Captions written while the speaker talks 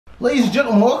Ladies and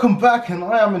gentlemen, welcome back, and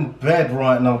I am in bed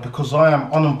right now because I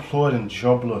am unemployed and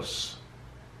jobless.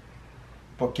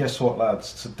 But guess what,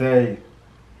 lads? Today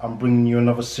I'm bringing you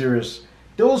another series.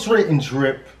 There was Rating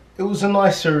Drip. It was a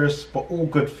nice series, but all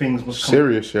good things must come.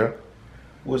 Serious, yeah?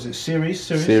 Was it series?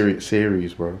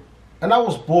 Series, bro. And I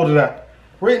was bored of that.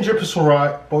 Rating Drip is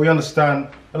alright, but we understand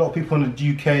a lot of people in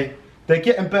the UK, they're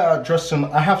getting better at dressing.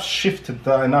 I have shifted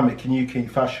the dynamic in UK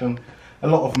fashion. A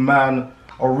lot of men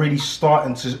are really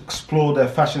starting to explore their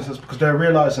fashion sense because they're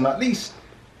realizing, at least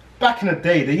back in the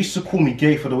day, they used to call me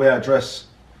gay for the way I dress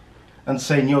and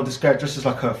saying, yo, this guy dresses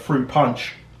like a fruit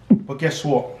punch. But guess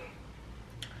what?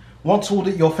 Once all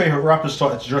your favorite rappers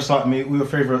started to dress like me, all your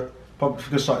favorite public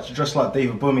figures started to dress like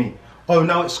David Bowie, oh,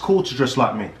 now it's cool to dress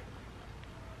like me.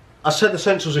 I said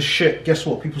essentials is shit. Guess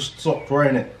what? People stopped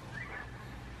wearing it.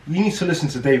 You need to listen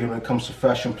to David when it comes to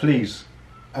fashion, please,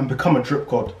 and become a drip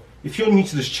god. If you're new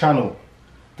to this channel,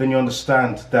 then you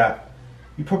understand that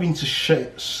you probably need to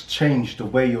change the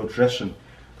way you're dressing.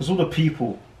 Because all the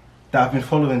people that have been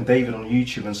following David on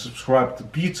YouTube and subscribed to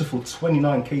beautiful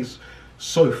 29Ks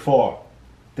so far,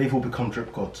 they've all become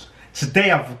drip gods. Today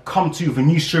I've come to you with a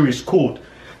new series called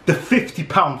the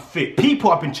 £50 Fit. People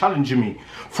have been challenging me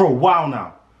for a while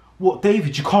now. What,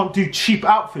 David, you can't do cheap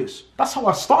outfits? That's how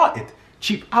I started.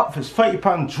 Cheap outfits,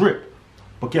 £30 drip.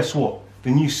 But guess what?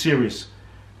 The new series,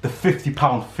 the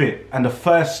 £50 Fit, and the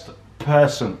first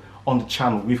person on the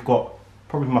channel, we've got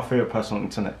probably my favourite person on the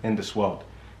internet in this world,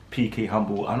 PK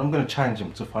Humble, and I'm going to challenge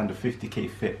him to find a 50k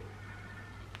fit.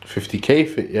 50k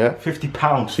fit, yeah?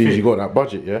 £50 fit. See, you got that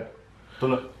budget, yeah?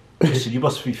 Don't know. Listen, you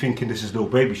must be thinking this is Lil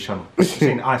Baby's channel. This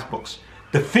ain't Icebox.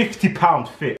 The £50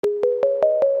 Fit.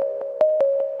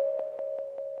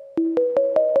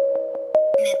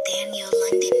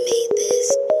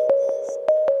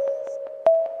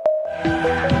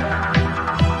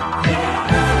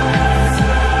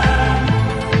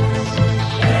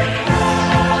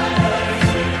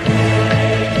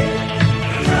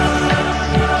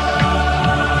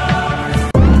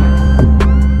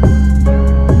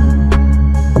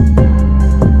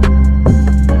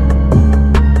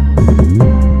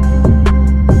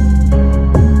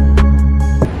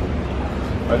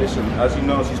 Listen, as he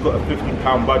knows, he's got a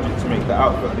 £50 budget to make the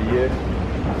outfit of the year.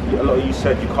 A lot of you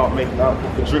said you can't make an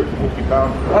outfit for drip for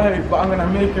 £50. Hey, but I'm gonna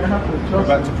make it happen. You're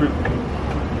about to prove.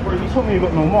 Bro, you told me you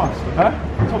got no mask. Huh?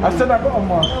 I said I got a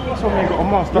mask. You told me you got a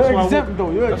mask. That's You're why exempt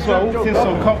though. You're that's why I walked in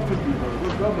so comfortably,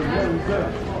 bro.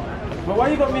 But why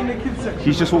you got me in the kids section?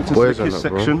 He's just walked into the kids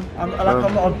section. I'm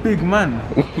not a big man.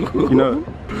 You know,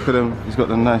 look at him. He's got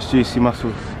the nice juicy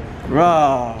muscles.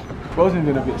 Rah. Bro's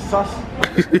been a bit sus.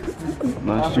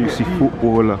 Nice juicy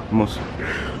footballer muscle.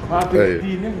 Hey.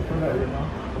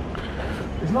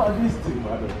 It's not a this thing,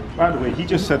 by the way, he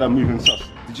just said I'm moving sus.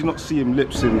 Did you not see him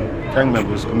lip-sync gang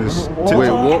members on his TikTok?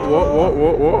 Wait, what?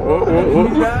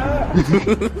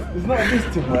 It's not a this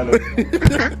thing, by the way.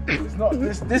 It's not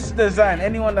this design.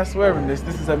 Anyone that's wearing this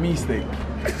is a mistake.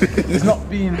 It's not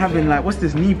having like, what's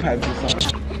this, knee pads or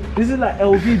something. This is like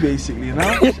LV basically, you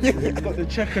know? It's got the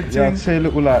checkered thing. Yeah, I'd say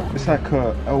it's like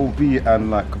a LV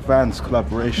and like Vans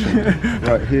collaboration.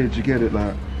 Right here, do you get it?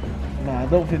 Like, nah, I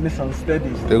don't think this one's steady.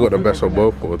 They got the best of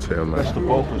both worlds here, man. Best of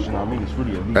both worlds, you know what I mean? It's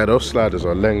really elite. Hey, those sliders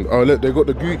are length. Oh, look, they got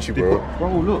the Gucci, bro.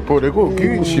 Bro, look. Bro, they got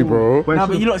Gucci, bro. Nah,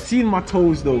 but you not seen my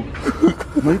toes though.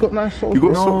 No, you got nice socks. You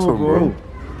got socks on, bro.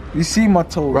 You see my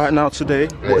toes. Right now, today,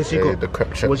 what has he got? The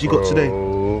crap check, What's he got today?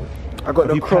 I got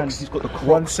the Crocs. He's got the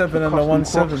Crocs. 1.7 and the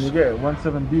 1.7. You get it?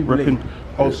 1.7 D. Reckon.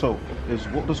 Also,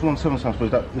 what does 1.7 stand for?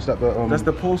 Is that the That's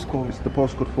the postcode. It's the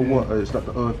postcode for what? Is that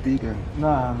the OFD gang?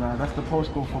 Nah, that's the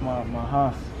postcode for my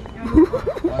house.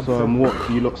 So what?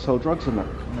 Do you lot sell drugs in that?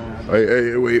 Nah.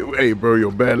 Hey, bro,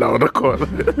 you're bare loud. I can't. I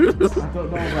don't know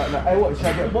about that. Hey, what? Should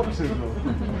I get boxes though?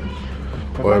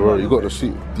 Wait, bro, you got the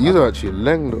seat. These are actually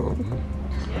length though.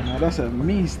 Nah, that's a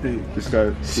mistake. This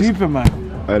guy. Superman.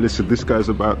 Listen, this guy's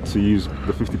about to use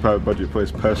the £50 budget for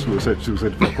his personal essentials.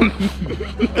 You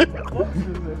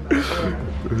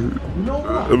know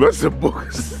what? That's a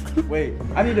box. Wait,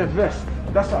 I need a vest.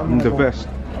 That's what I'm gonna The go. vest.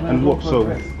 And what?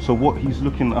 So what he's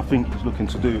looking, I think he's looking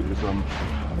to do is,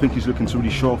 I think he's looking to really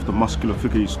show off the muscular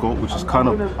figure he's got, which is kind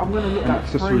of I'm gonna look an like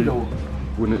accessory Fredo.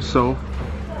 in itself,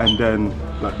 and then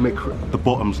like make the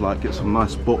bottoms, like get some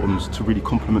nice bottoms to really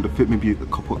complement the fit. Maybe a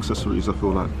couple accessories. I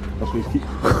feel like that's what he's keeping.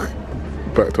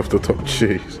 Backed off the top,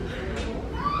 jeez.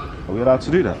 Are we allowed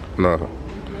to do that? Nah. Are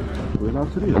we allowed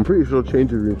to do that? I'm pretty sure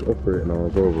changing rooms operate now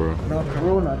as well, bro. No,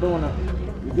 Corona, I don't wanna.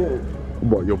 You get it?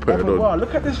 What, you're putting on? Wow,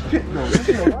 look at this fit though. This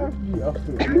is a wife beat up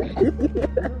to.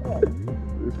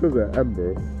 It's because they're M,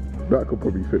 bro. That could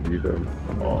probably fit me then.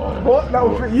 What? That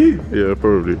would fit you? Yeah,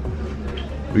 probably.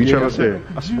 What you trying to say?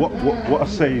 What I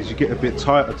say is you get a bit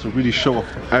tighter to really show off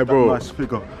that bro. nice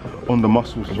figure on the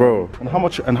muscles, Bro. And how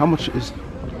much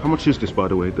is this, by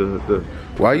the way? The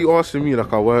Why are you asking me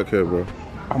like I work here, bro?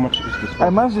 how much is this? Hey,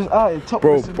 man's just out here top.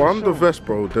 Bro, bun the vest,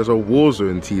 bro. There's a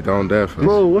Warzone tee down there, fam.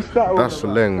 Bro, what's that? That's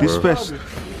Leng, bro.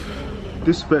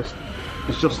 This vest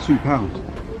is just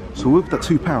 £2. So with that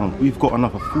 £2, we've got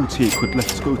another 48 quid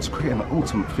left to go to create an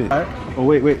ultimate fit. Oh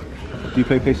wait. Do you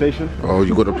play PlayStation? Oh,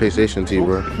 you got a PlayStation tee,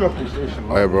 bro. If you're a PlayStation,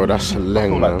 Oh, yeah, bro, that's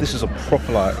Leng, man. like this is a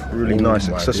proper, like, really nice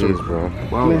my accessory, days, bro.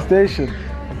 Wow. PlayStation.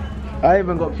 I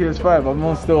even got PS5.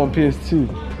 I'm still on PS2.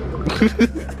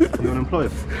 You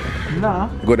unemployed? Nah.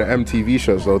 You got the MTV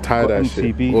shots, though. Tie that shit.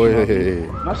 MTV, Oh, you yeah.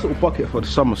 know, nice little bucket for the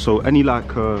summer. So any like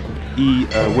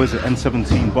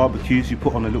N17 barbecues, you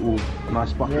put on a little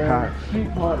nice bucket hat. Street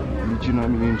party. Do you know what I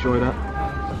mean? You enjoy that.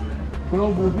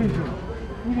 Global vision.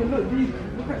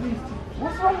 Look at these.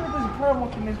 What's wrong with this promo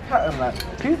in this pattern, like?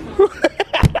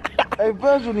 Hey,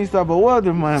 Virgil needs to have a word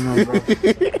in my man, bro.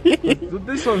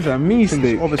 This one's a me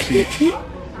stick. Obviously,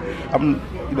 I don't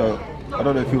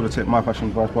know if you want to take my fashion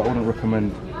advice, but I wouldn't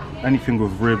recommend anything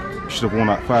with rib. You should have worn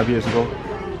that 5 years ago.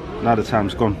 Now the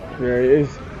time's gone. Yeah, it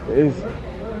is.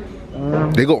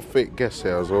 They got fake guests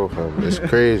here as well, fam. It's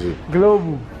crazy.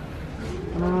 Global.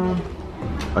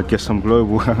 I guess I'm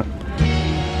global.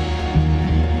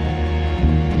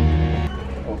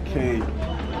 Okay.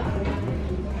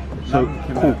 So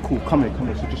cool. Come here.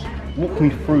 So just walk me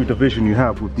through the vision you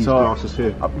have with these glasses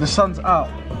here. The sun's out.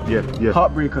 Yeah.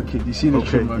 Heartbreaker kid. You see the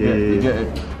trim? Yeah. You get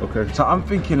it. Okay. So I'm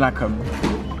thinking like a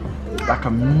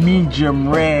medium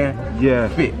rare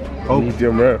fit. Oh,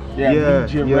 medium rare.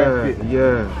 Medium rare fit.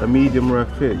 Yeah, a medium rare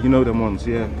fit. You know them ones,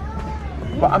 yeah.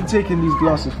 But I'm taking these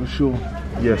glasses for sure.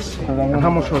 Yes. And how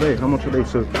much are they?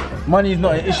 So Money is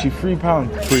not an issue. £3.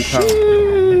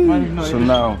 £3. Money's not So an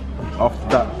now, after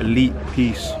that elite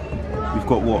piece, we've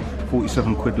got what?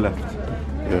 47 quid left.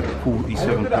 Yeah.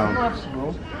 £47. maths,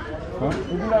 bro. Huh?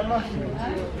 Look at that maths,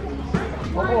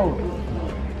 bro.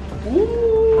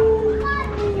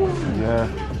 Yeah.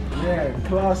 Yeah,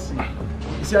 classy.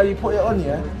 You see how you put it on,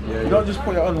 yeah? You don't just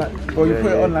put it on like, bro, you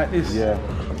put it on like this. Yeah.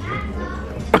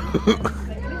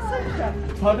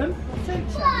 Pardon?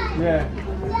 Yeah.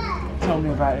 Tell me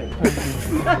about it.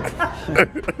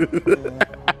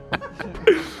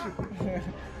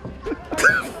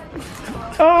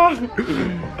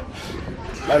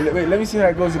 Wait, let me see how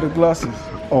it goes with the glasses.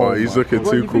 Oh, he's looking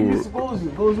too cool. It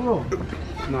goes well.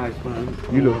 Nice, man.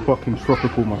 You look fucking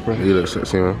tropical, my friend. You look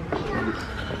sexy, man.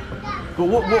 But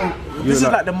what this is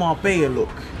like the Marbella look.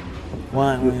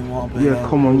 Wine, Marbella. Yeah,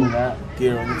 come on.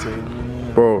 Gear on the table.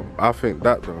 Bro, I think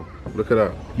that, though. Look at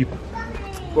that.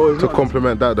 Bro, To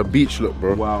complement that, the beach look,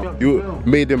 bro. Wow. You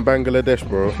made in Bangladesh,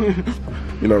 bro.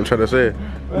 You know what I'm trying to say?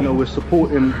 You know, we're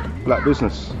supporting black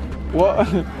business. What?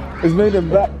 It's made in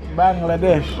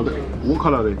Bangladesh. Okay. What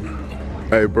colour are they?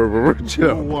 Hey, bro,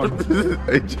 chill out.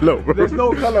 Hey, chill out, bro. There's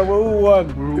no colour, we're all one.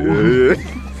 Yeah.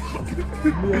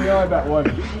 Me and you are that one.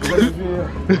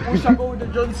 Should I go with the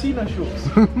John Cena shorts?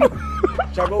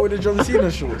 Should I go with the John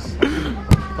Cena shorts?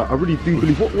 I really do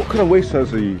believe. What kind of waist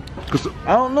size are you? Because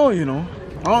I don't know, you know.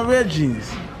 I don't wear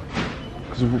jeans.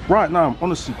 right now I'm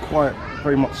honestly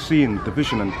very much seeing the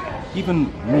vision, and even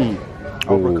me,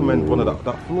 I would recommend one of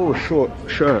that floral short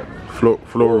shirt. Floral.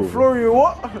 Floral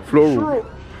what? Floral.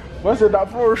 I said that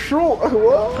floral short.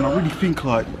 What? And I really think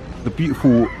like the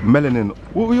beautiful melanin.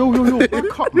 Whoa, yo,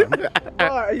 back up, man.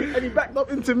 And he backed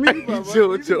up into me, man. Chill.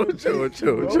 The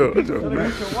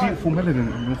beautiful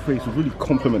melanin in your face will really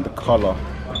complement the colour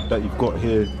that you've got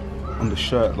here on the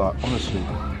shirt. Like honestly,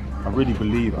 I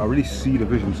really see the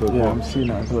vision so far. Yeah, I'm seeing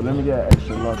that as well. Let me get an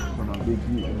extra large on our big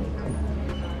beauty.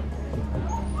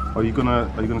 Are you gonna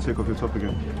take off your top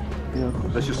again? Yeah.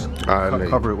 Let's just Alright,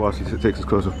 cover it whilst he takes his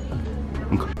clothes off.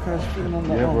 Yeah,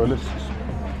 bro. Let's.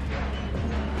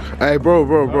 Hey, bro.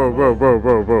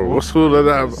 What's all of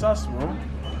that? Sus, bro.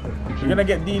 You're gonna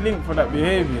get D-Link for that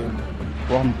behaviour.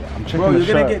 Bro, I'm checking Bro, the you're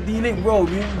shirt. gonna get D-Link, bro.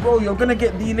 You're gonna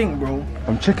get D-Link, bro.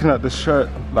 I'm checking out the shirt,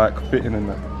 like fitting in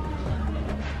that.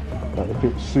 Like if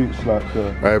it suits like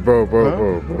the. Hey, bro.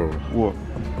 What?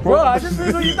 Bro, I just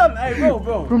feel what you done. Hey,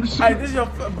 bro. Hey, this is your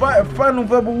final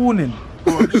verbal warning.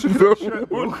 Bro, I'm just looking at the shirt,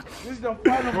 bro. This is your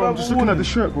final Bro, I'm just verbal looking at warning. the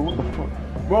shirt, bro. What the fuck?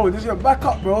 Bro, this is your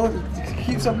backup, bro.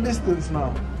 Keep some distance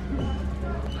now.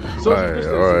 Social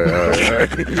distance.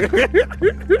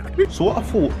 So what I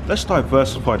thought, let's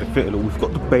diversify the fit a little. We've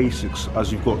got the basics,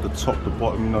 as you've got the top, the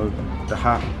bottom, you know, the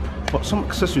hat. But some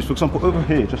accessories, for example, over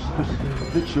here, just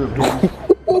literally over here,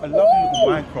 a lovely little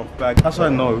Minecraft bag. As I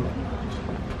know,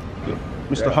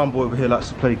 Mr. Humble over here likes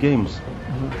to play games.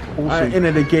 Also,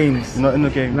 into the games. you're not in the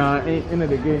game. Nah, I ain't into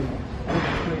the game.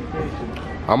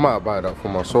 I might buy that for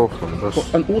myself.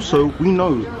 And also, we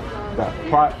know that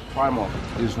Primark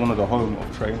is one of the home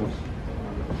of trainers.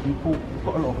 We've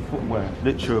got a lot of footwear,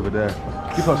 literally over there.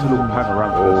 Give us a little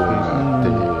panorama.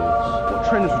 What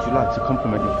trainers would you like to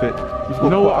complement your fit? You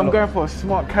know what? I'm going for a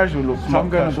smart casual look. So I'm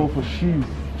going to go for shoes.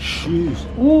 Shoes.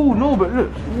 Ooh, no, but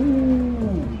look.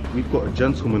 Ooh. We've got a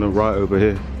gentleman right over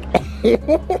here.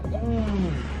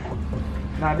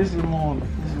 Nah, this is more.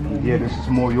 Yeah, this is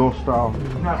more your style.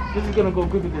 Nah, this is gonna go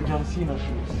good with the John Cena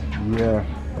shoes. Yeah.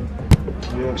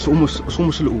 Yeah. It's almost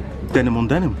a little denim on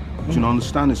denim. Do you know,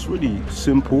 understand? It's really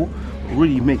simple. It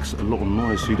really makes a lot of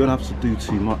noise, so you don't have to do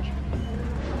too much.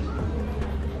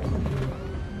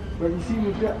 But you see,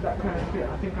 with that kind of fit,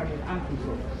 I think I need ankle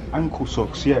socks. Ankle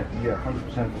socks, yeah,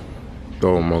 100%.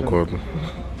 Oh my god.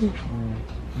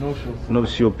 No shoes. And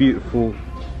obviously you're beautiful,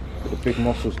 got the big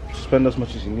muscles. Spend as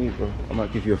much as you need, bro. I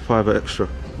might give you a $5 extra.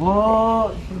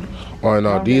 What? Oh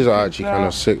no, these are actually kind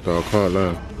of sick though, I can't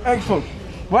lie. Xbox.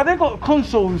 Why they got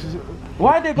consoles?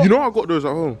 Why they got... You know I got those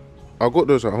at home. I got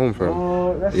those at home, fam.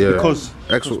 Oh, that's Yeah. Because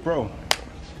Excellent. bro,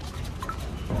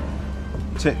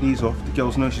 take these off. The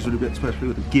girls know she's really a bit express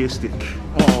with the gear stick.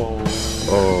 Oh.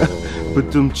 Oh.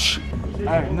 But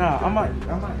Nah, I might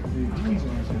do these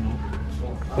ones, you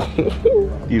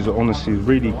know. these are honestly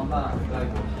really.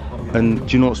 And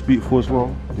do you know what's beautiful as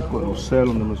well? They've got a little sale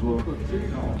on them as well.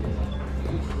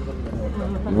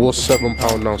 Was £7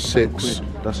 now £6.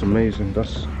 That's amazing.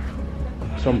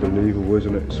 It's unbelievable,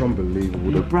 isn't it? It's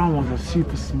unbelievable. The brown ones are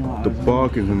super smart. The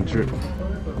bargain and drip.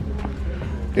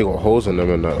 They got holes in them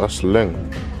and that. That's leng.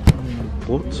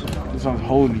 What? This one's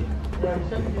holy.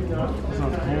 This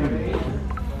one's holy.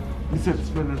 You said to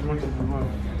spend as much as you want.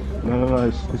 No,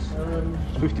 it's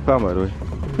 £50 by the way.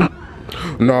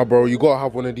 Nah, bro, you gotta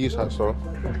have one of these hats, though.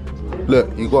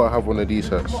 Look, you gotta have one of these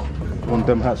hats. One of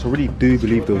them hats. I really do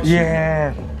believe those.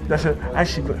 Yeah, that's a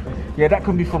actually. Yeah, that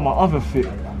can be for my other fit.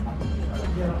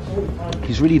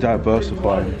 He's really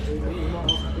diversifying.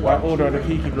 Why order the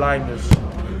Peaky Blinders?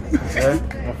 Yeah,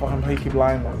 the fucking Peaky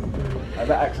Blinder. Like,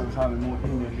 that accent sounded more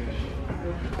English.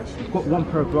 You've got one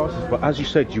pair of glasses, but as you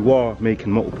said, you are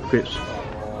making multiple fits.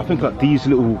 I think like these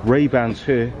little Ray-Bans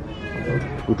here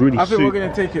would really suit. I think we're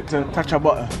gonna take it to touch a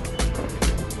butter.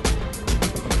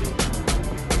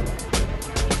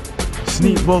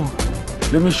 Sneak bow,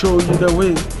 let me show you the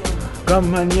way.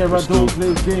 Come man, yeah, I don't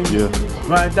play games. Yeah.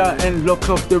 Ride out and lock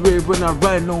off the rave when I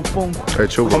ride no phone. Hey,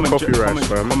 chill, got copyrights,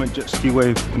 fam. Comment jet ski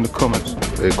wave in the comments.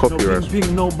 Hey, copyrights.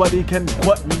 No nobody can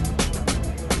quat me.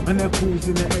 When they're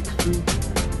cruising the X3,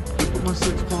 put my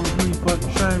 6 pound me, but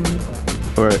try me.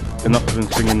 Alright, enough of him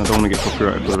singing. I don't want to get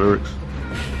copyrighted by the lyrics.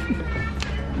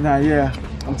 Nah, yeah,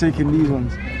 I'm taking these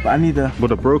ones, but I need a.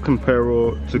 But a broken pair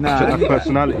or to have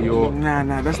personality or.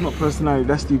 Nah, that's not personality.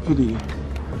 That's stupidity.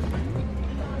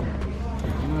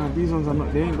 Nah, these ones are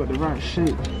not. They ain't got the right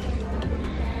shape.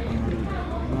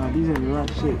 Nah, these ain't the right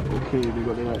shape. Okay, they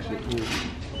got the right shape. Cool.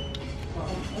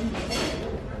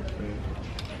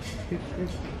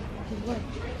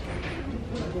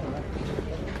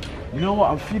 You know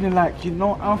what? I'm feeling like, you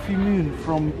know, Alfie Moon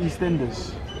from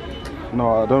EastEnders.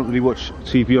 No, I don't really watch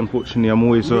TV. Unfortunately, I'm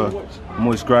always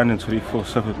grinding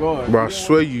 24/7. Bro, I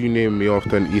swear you named me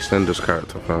after an EastEnders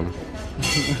character, fam.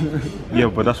 Yeah,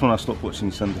 but that's when I stopped watching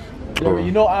EastEnders. Yeah, but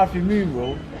you know Alfie Moon,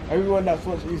 bro. Everyone that's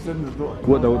watched EastEnders,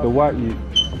 What the white you?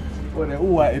 well, they're all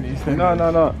white in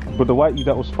EastEnders. No. But the white you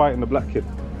that was fighting the black kid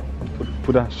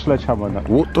with a sledgehammer and that.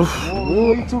 What the What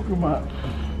are you talking about?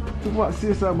 Talking about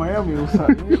CSI Miami or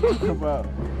something? What are you talking about?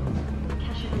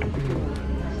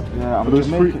 Yeah, I'm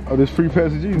Jamaican. Are there 3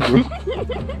 pairs of jeans, bro?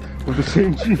 With the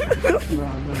same jeans?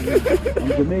 I'm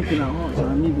Jamaican at heart, so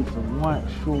I needed some white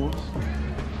shorts.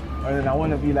 And then I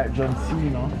want to be like John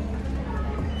Cena.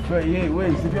 38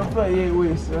 waist. If you're 38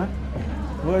 waist, sir,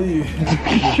 what are you?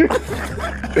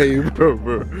 Hey, bro.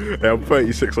 Hey, I'm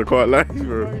 36, I can't lie,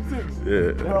 bro. 36? Yeah.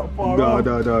 You're not far No, off.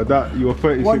 that you were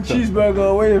 36. One cheeseburger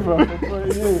away from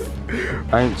 38.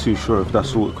 I ain't too sure if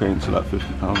that's all equating to like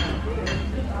 £50.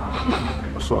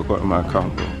 That's what I got in my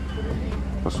account, bro.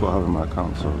 That's what I have in my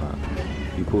account, so like,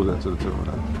 you pull that to the tip of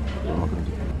that. What am I gonna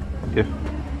do? Yeah,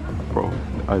 bro.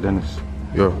 Hey Dennis.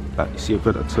 Yo. Like, you see a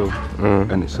bit of till,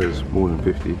 and it says more than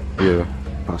 50. Yeah.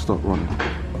 I stop running.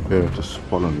 Yeah. Just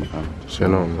follow me, fam. You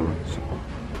know, man.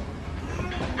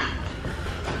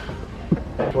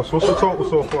 What's the total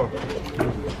so far?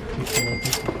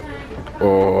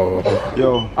 Oh.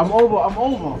 Yo, I'm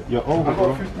over. you're over, I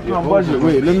bro. got £50 budget.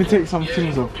 Wait, let me take some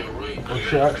things off. Oh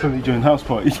shit, I accidentally joined house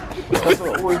party. That's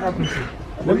what always happens.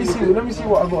 Let me see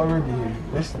what I got already here.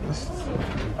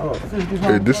 Oh, 50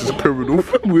 Hey, this is criminal.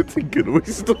 We're thinking away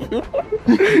stuff. What's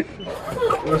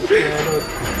going on?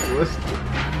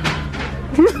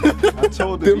 I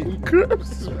told him. Them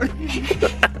crabs.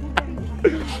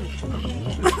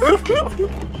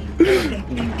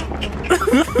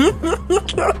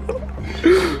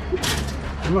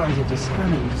 You might as well just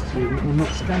scan it and just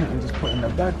not scan it and just put it in the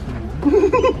bag for me.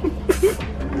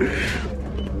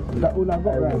 Is that all I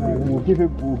got right now? We'll give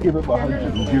him 100. We'll give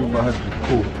him 100.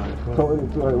 Cool. Total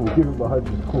it to her, we'll give him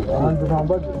 100. Cool. £100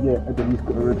 budget? Yeah, and then he's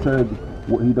got to return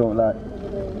what he don't like.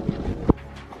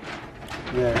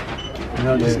 Yeah.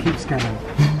 No, just keep scanning.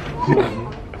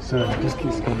 So just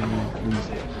keep scanning, please.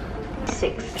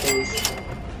 6 days.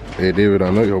 Hey David,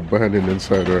 I know you're burning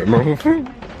inside right now.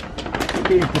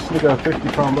 Give this nigga a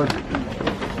 £50 budget.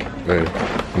 Hey,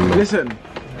 no. Listen,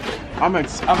 I'm a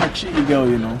cheaty girl,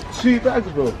 you know. 2 bags,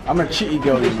 bro. I'm a cheaty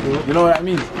girl, you know. You know what that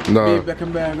means? No. Big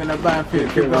Beckham bag, I'm gonna buy a fit.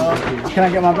 Can I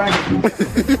get my bag?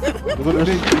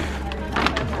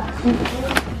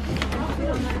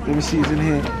 Let me see what's in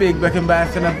here. Big Beckham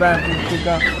bag, and a bag.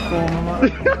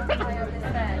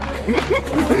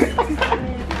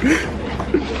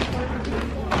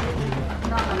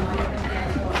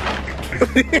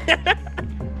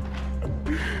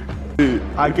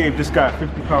 I gave this guy a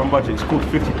 £50 budget. It's called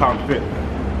 £50 fit.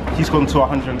 He's gone to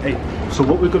 108. So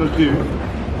what we're gonna do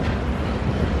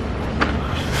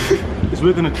is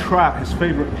we're gonna try his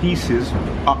favorite pieces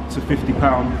up to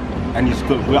 £50, and he's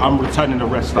good. I'm returning the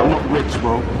rest. I'm not rich,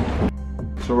 bro.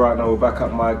 So right now we're back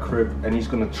at my crib, and he's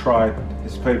gonna try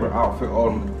his favorite outfit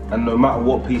on. And no matter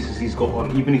what pieces he's got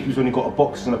on, even if he's only got a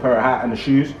box and a pair of hat and the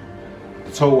shoes,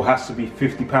 the total has to be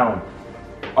 £50.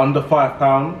 Under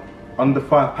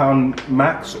 £5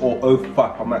 max, or over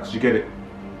 £5 max, you get it?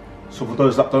 So for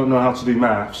those that don't know how to do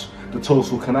maths, the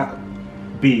total can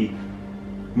be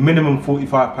minimum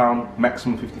 £45,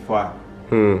 maximum 55.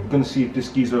 We're gonna see if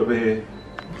this geezer over here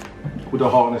with a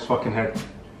heart on his fucking head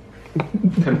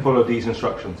can follow these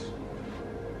instructions.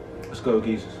 Let's go,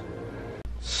 geezers.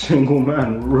 Single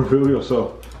man, reveal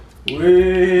yourself.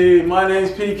 Wee, my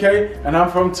name's PK and I'm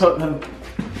from Tottenham.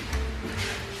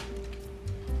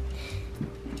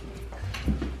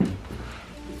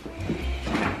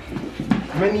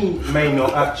 Many may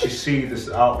not actually see this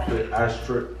outfit as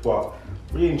strict, but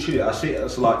really and truly, I see it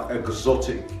as like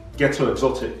exotic, ghetto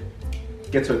exotic.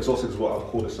 Ghetto exotic is what I'll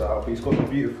call this outfit. He's got a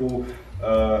beautiful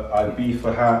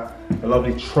Ibiza hat, a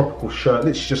lovely tropical shirt.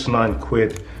 It's just £9.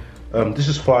 This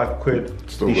is £5.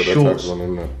 Still These got the tags on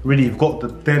in there. Really, you've got the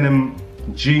denim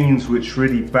jeans which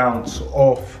really bounce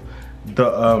off the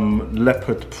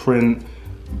leopard print,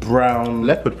 brown.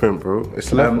 Leopard print, bro.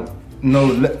 It's leopard.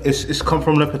 No, it's come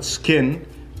from leopard skin,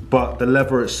 but the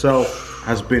leather itself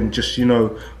has been just, you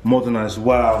know, modernized.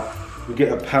 Wow. We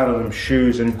get a pound of them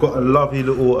shoes, and you've got a lovely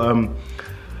little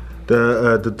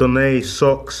the Donay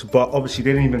socks, but obviously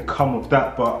they didn't even come with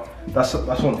that, but that's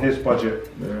on his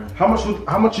budget. Yeah. How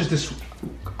much is this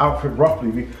outfit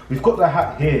roughly? We've got the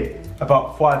hat here,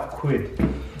 about £5.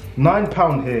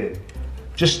 £9 here.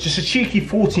 Just a cheeky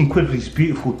 14 quid for these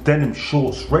beautiful denim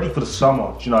shorts, ready for the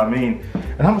summer, do you know what I mean?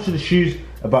 And how much are the shoes?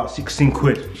 About 16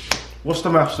 quid. What's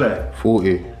the maths there?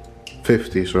 40,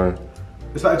 50, sorry.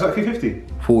 Is that exactly 50?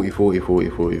 40, 40, 40,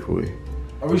 40, 40.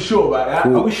 Are we sure about that?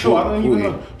 Are we sure? I don't even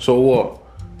know. So what?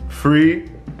 3,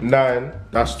 9,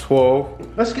 that's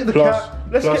 12. Let's get the plus, cap.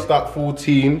 plus that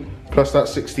 14, plus that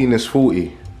 16 is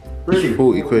 40. Really? It's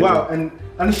 40 quid. Wow, and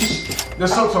it's just, The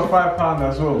socks are £5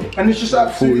 as well. and it's just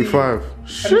absolutely 45.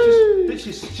 And it's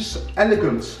just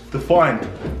elegance defined,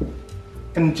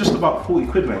 and just about 40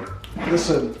 quid, mate.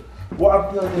 Listen, what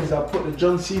I've done is I put the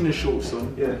John Cena shorts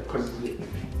on. Yeah. Because you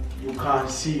can't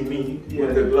see me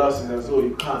with the glasses as well.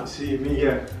 You can't see me.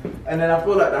 Yeah. And then I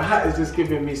feel like the hat is just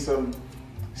giving me some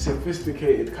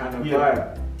sophisticated kind of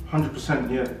vibe.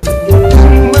 100%, yeah.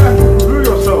 Single man, reveal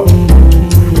yourself.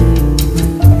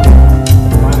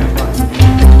 My name's Mike.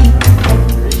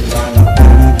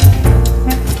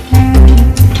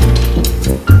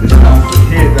 This outfit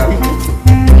here, that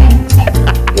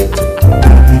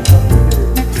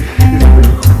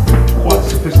quite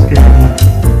sophisticated,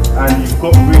 and you've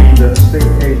got really the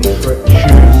estate agent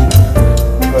shoes.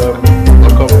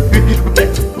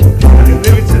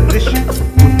 Limited edition,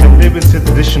 with the limited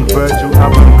edition Virgil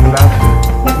album collab,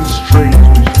 with the string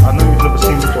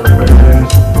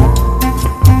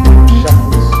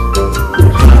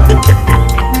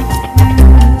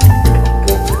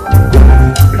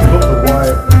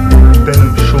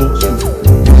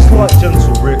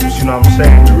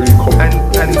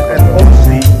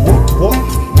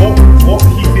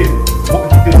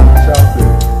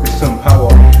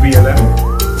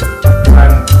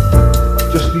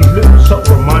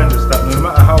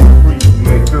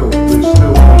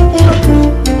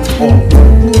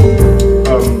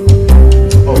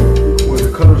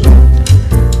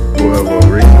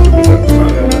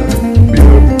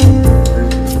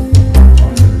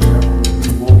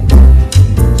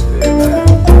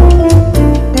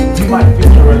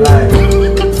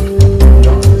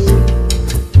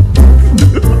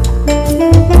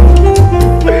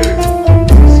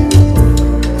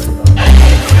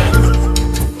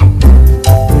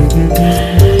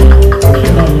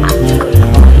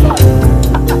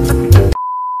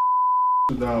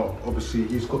Now, obviously,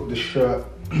 he's got the shirt.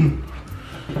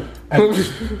 And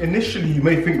initially, you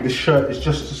may think the shirt is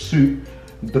just to suit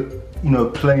the, you know,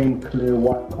 plain, clear,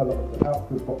 white colour of the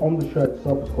outfit, but on the shirt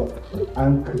itself, it's got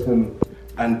anchors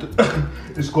and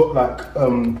it's got like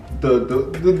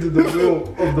the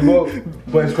wheel of the boat,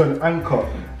 but it's got an anchor,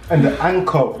 and the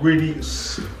anchor really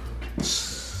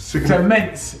cements.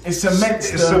 It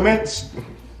cements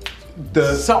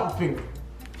the something.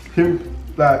 Him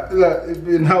like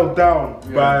being held down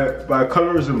by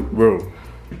colorism, bro.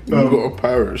 You got a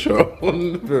pirate shirt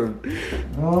on them.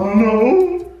 Oh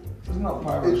no, it's not a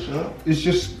pirate shirt. It's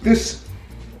just this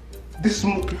is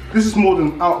more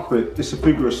than an outfit. It's a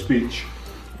figure of speech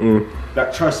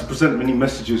that tries to present many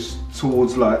messages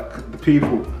towards like the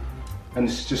people, and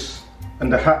it's just,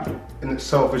 and the hat in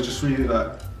itself is just really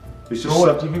like, it's just. So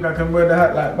do you think I can wear the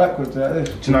hat like backwards like this?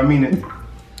 Do you know what I mean?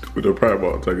 With the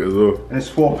Primark tag as well. And it's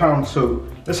 £4. So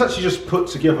let's actually just put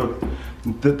together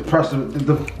the price of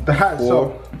the hat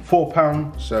itself.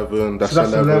 £4. 7. That's, so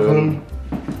that's 11.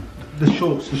 The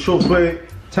shorts. Wait,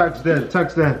 tags there.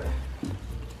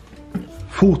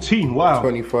 14. Wow.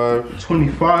 25.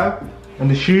 25. And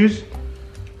the shoes.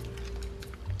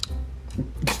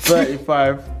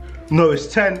 35. No, it's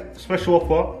 10. Special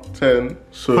offer. 10.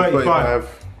 So 35.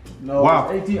 No, wow.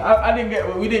 It's 18. I didn't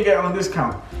get. We didn't get it on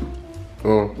discount.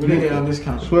 Oh. We didn't get it on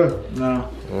discount. Swear. No.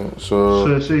 So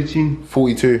it's 18.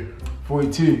 42.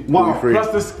 42. Wow. 43.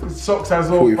 Plus the socks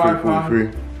as well. 43.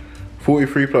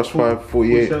 43 plus 5.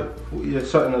 48. Yeah,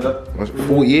 something like that. That's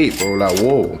 48, bro. Like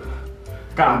whoa.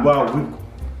 Wow.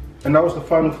 And that was the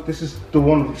final. This is the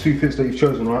one of the 2 fits that you've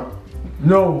chosen, right?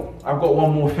 No, I've got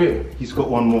one more fit. He's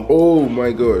got one more. Oh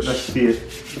my gosh. Let's see it.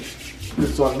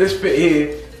 This one, this fit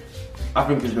here, I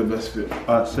think is the best fit.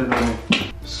 Alright, say that name.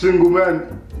 Single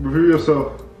man, review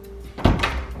yourself.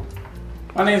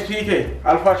 My name's PK.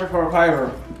 I'll fight you for a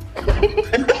fiver.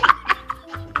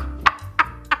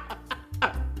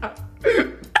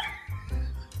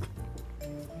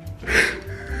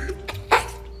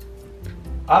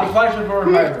 I'll fight you for a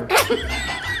fiver.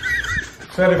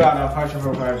 Swear to God, I'll fight you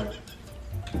for a fiver.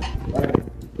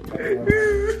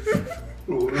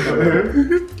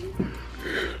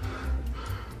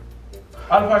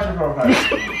 I'll fight you for a fiver.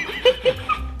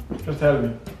 Just tell me.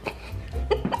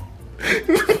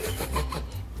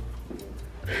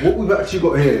 What we've actually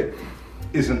got here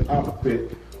is an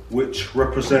outfit which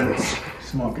represents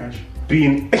Smart cash.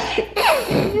 being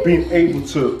able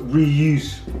to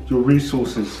reuse your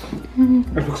resources. And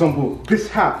for example, this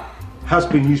hat has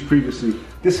been used previously.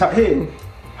 This hat here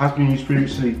has been used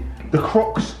previously. The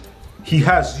Crocs he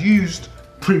has used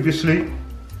previously.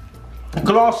 The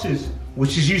glasses,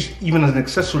 which is used even as an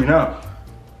accessory now,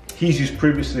 he's used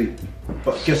previously.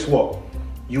 But guess what?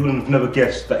 You would have never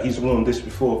guessed that he's worn this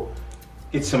before.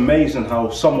 It's amazing how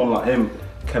someone like him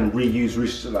can reuse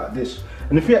resources like this.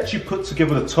 And if you actually put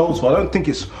together the total, I don't think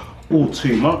it's all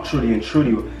too much, really and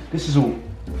truly. This is all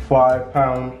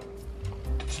 £5.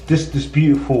 This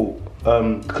beautiful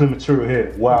clear material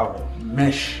here. Wow.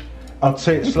 Mesh. I'd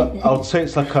say it's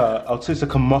like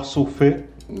a muscle fit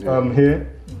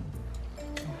here.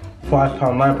 £5,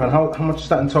 £9. How much is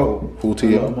that in total?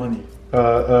 14. A lot of money.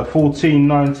 14,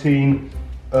 19.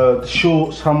 The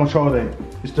shorts, how much are they?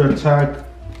 Is there a tag?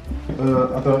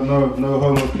 I don't know. No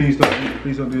homo. Please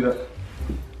don't do that.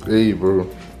 Hey, bro.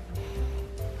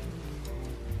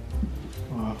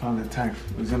 Oh, I found the tag.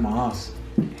 It was in my house.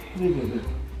 What did you get there?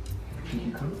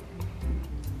 Cheeky coat.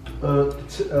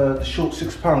 The short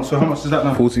 £6. So how much is that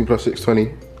now? 14 plus 6,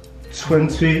 20.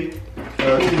 20.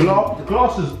 The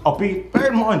glasses are being.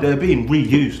 Bear in mind they're being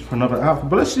reused for another outfit.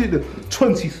 But let's see the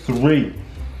 23.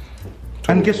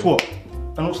 And guess what?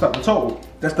 And what's that? The total.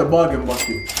 That's the bargain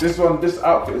bucket. This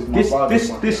outfit is my bargain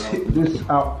bucket. This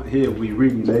outfit here, we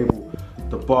really label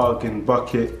the bargain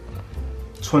bucket.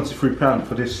 £23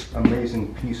 for this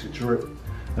amazing piece of drip.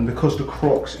 And because the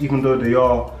Crocs, even though they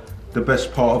are the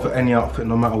best part of any outfit,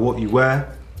 no matter what you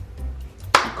wear,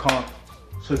 you can't.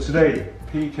 So today,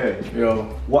 PK, yo,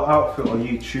 what outfit are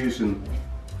you choosing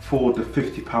for the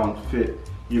 £50 fit?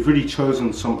 You've really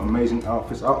chosen some amazing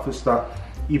outfits that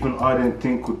even I didn't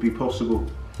think would be possible.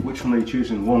 Which one are you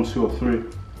choosing? 1, 2 or 3?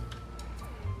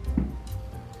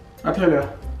 I tell you,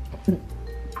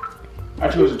 I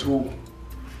chose a tool.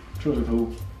 What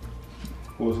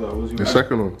was that? What was your The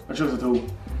second one. I chose a tool.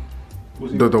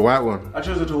 The white one. I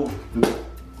chose a tool. The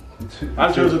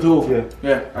I chose a tool.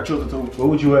 Yeah. I chose a tool. What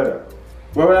would you wear?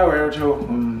 Where would I wear a tool?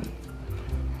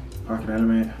 Parking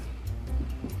element.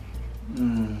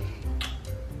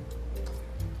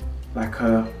 Like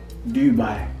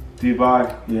Dubai.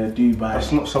 Dubai. Yeah, Dubai.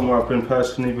 That's not somewhere I've been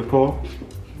personally before.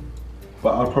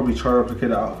 But I'll probably try to replicate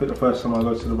that outfit the first time I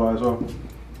go to Dubai as well.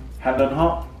 Hand on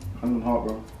heart? Hand on heart,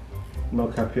 bro. No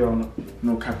Capiano.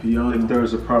 No Capiano. If there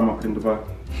is a Primark in Dubai.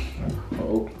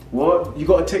 Oh. What? You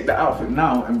gotta take the outfit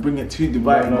now and bring it to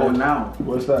Dubai and go now.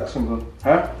 Where's the accent gone?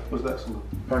 Huh? Where's the accent gone?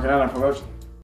 Fucking hell, I forgot.